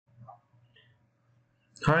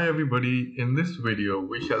Hi everybody, in this video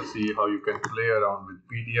we shall see how you can play around with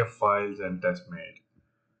PDF files and Testmate.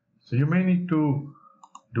 So you may need to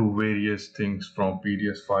do various things from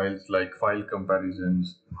PDF files like file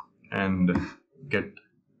comparisons and get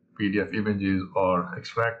PDF images or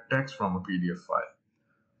extract text from a PDF file.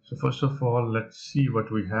 So first of all, let's see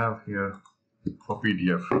what we have here for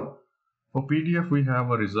PDF. For PDF we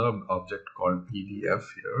have a reserved object called PDF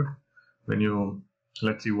here.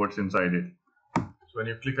 Let's see what's inside it. So when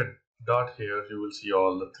you click a dot here, you will see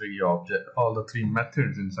all the three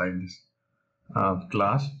methods inside this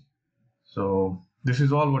class. So this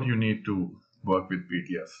is all what you need to work with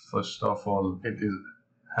PDF. First of all, it is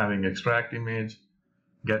having extract image,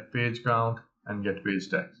 get page count, and get page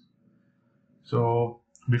text. So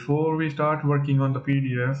before we start working on the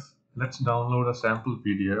PDF, let's download a sample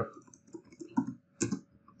PDF.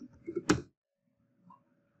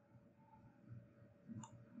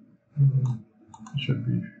 Should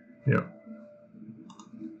be here.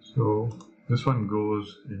 So this one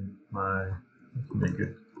goes in my, let's make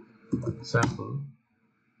it sample.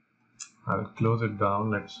 I'll close it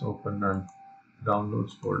down. Let's open a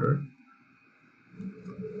downloads folder.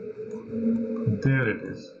 There it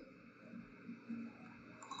is.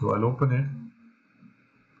 So I'll open it.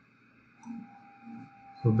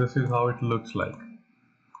 So this is how it looks like.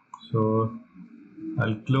 So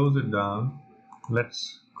I'll close it down.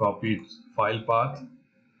 Let's copy its file path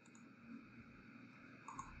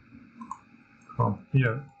from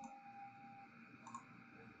here.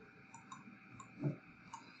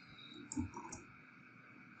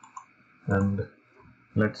 And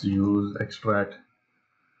let's use extract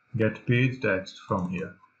get page text from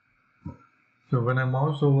here. So when I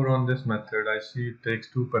mouse over on this method, I see it takes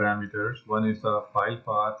two parameters. One is the file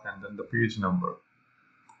path and then the page number.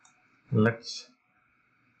 Let's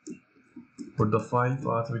put the file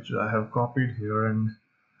path which I have copied here, and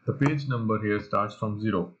the page number here starts from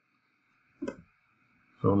 0.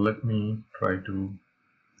 So let me try to,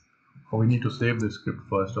 we need to save the script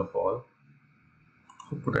first of all.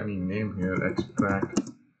 So put any name here, extract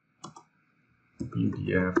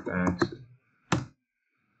PDF text.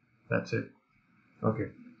 That's it. Okay,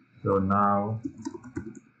 so now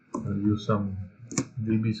I'll use some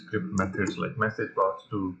VBScript methods like message box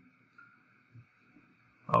to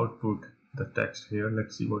output the text here.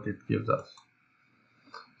 Let's see what it gives us.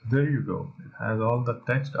 There you go. It has all the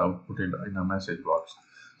text outputted in a message box.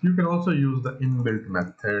 You can also use the inbuilt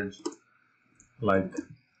methods like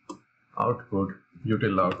output,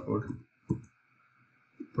 util output,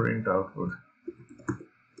 print output.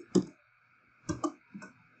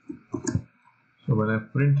 So when I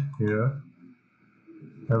print here,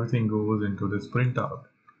 everything goes into this printout.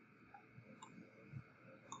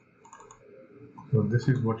 So this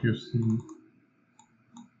is what you see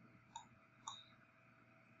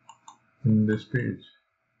in this page.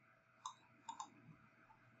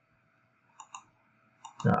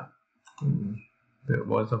 Yeah, there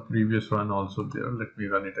was a previous one also there. Let me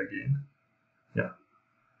run it again. Yeah,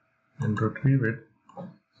 and retrieve it.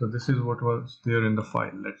 So this is what was there in the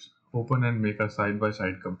file. Let's open and make a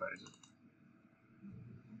side-by-side comparison.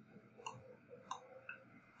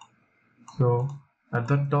 So at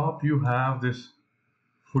the top you have this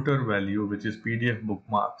footer value, which is PDF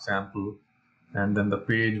bookmark sample, and then the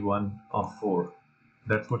page 1 of 4.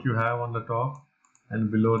 That's what you have on the top, and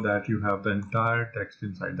below that you have the entire text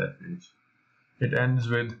inside that page. It ends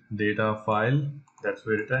with data file. That's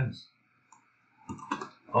where it ends.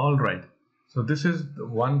 All right. So this is the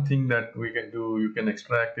one thing that we can do. You can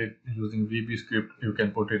extract it using VBScript. You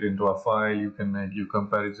can put it into a file. You can make your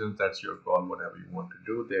comparisons. That's your call, whatever you want to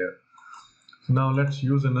do there. So now let's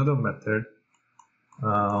use another method,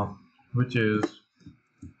 which is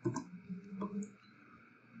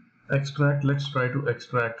extract. Let's try to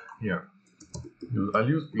extract here. I'll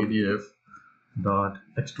use PDF dot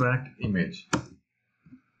extract image.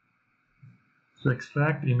 So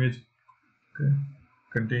extract image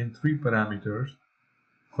contain 3 parameters.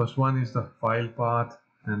 First one is the file path,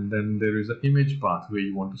 and then there is an image path where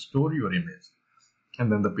you want to store your image,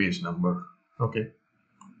 and then the page number. Okay.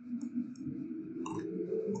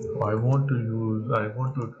 I want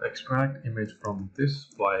to extract image from this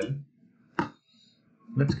file.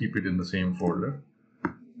 Let's keep it in the same folder.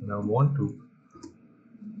 And I want to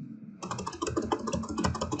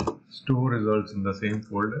store results in the same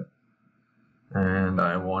folder, and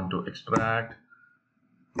I want to extract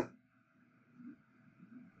the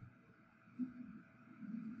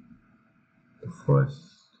first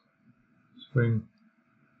string.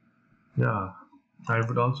 Yeah, I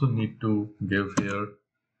would also need to give here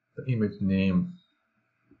the image name,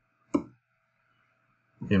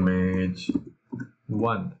 image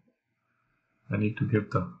 1. I need to give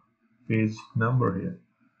the page number here.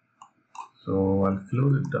 So I'll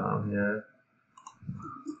close it down here.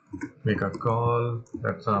 Make a call.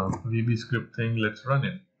 That's a VBScript thing. Let's run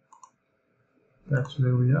it. That's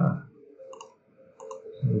where we are.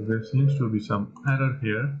 So there seems to be some error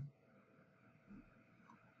here.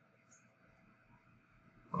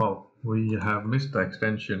 Oh, we have missed the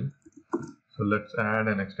extension. So let's add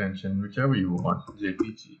an extension, whichever you want,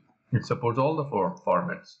 JPG. It supports all the four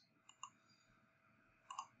formats.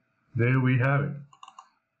 There we have it.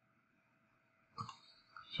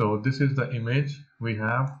 So this is the image we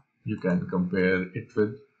have. You can compare it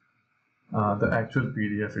with the actual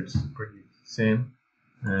PDF. It's pretty same,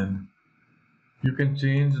 and you can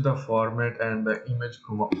change the format and the image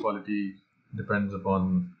quality depends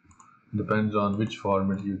on which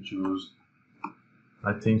format you choose.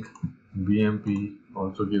 I think BMP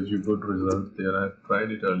also gives you good results there. I've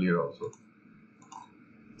tried it earlier also.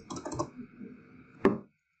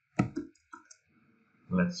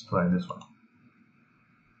 Let's try this one.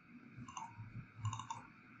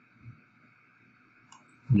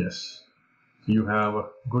 Yes, you have a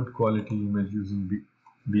good quality image using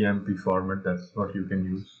BMP format. That's what you can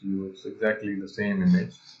use. Use exactly the same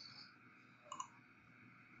image.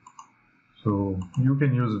 So you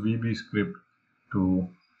can use VBScript to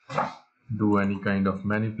do any kind of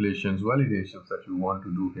manipulations, validations that you want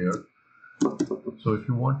to do here. So if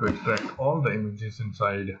you want to extract all the images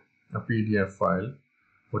inside a PDF file,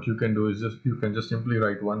 what you can do is you can just simply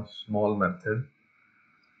write one small method.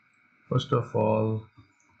 First of all,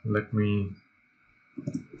 let me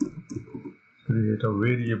create a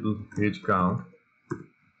variable page count.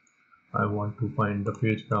 I want to find the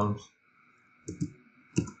page counts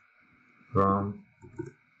from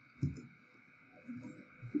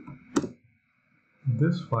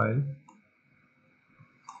this file.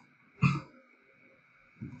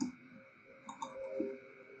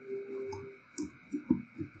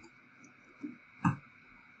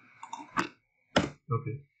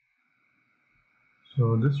 Okay,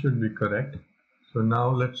 so this should be correct. So now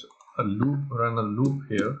let's run a loop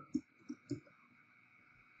here.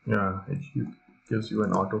 Yeah, it gives you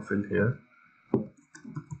an autofill here.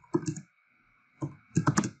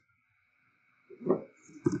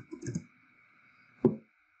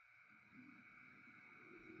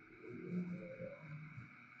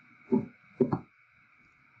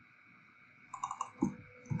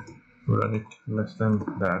 Run it less than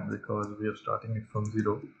that because we are starting it from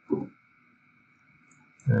 0,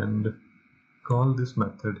 and call this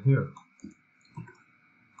method here,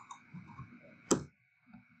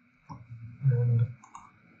 and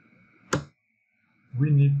we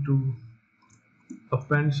need to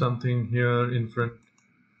append something here in front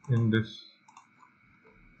in this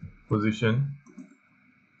position.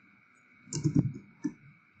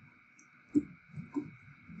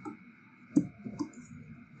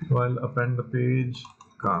 So I'll append the page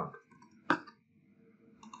count.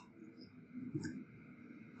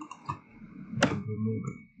 Remove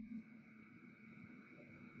it.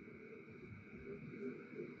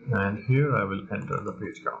 And here I will enter the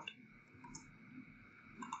page count.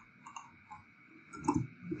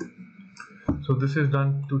 So this is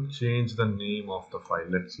done to change the name of the file.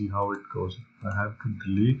 Let's see how it goes. I have to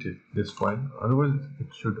delete this file, otherwise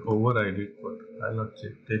it should override it, but I'll not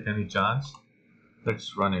take any chance.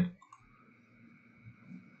 Let's run it.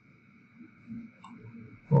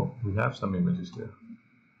 Oh, we have some images there.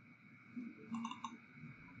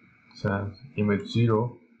 So image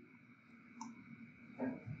 0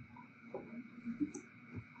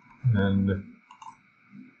 and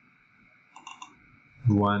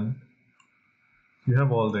 1. You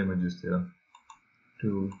have all the images there.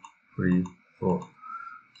 2, 3, 4.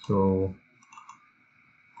 So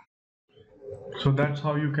that's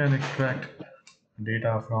how you can extract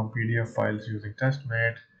data from PDF files using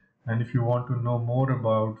Testmate. And if you want to know more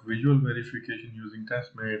about visual verification using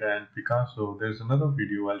Testmate and Picasso, there's another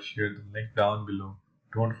video. I'll share the link down below.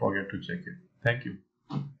 Don't forget to check it. Thank you.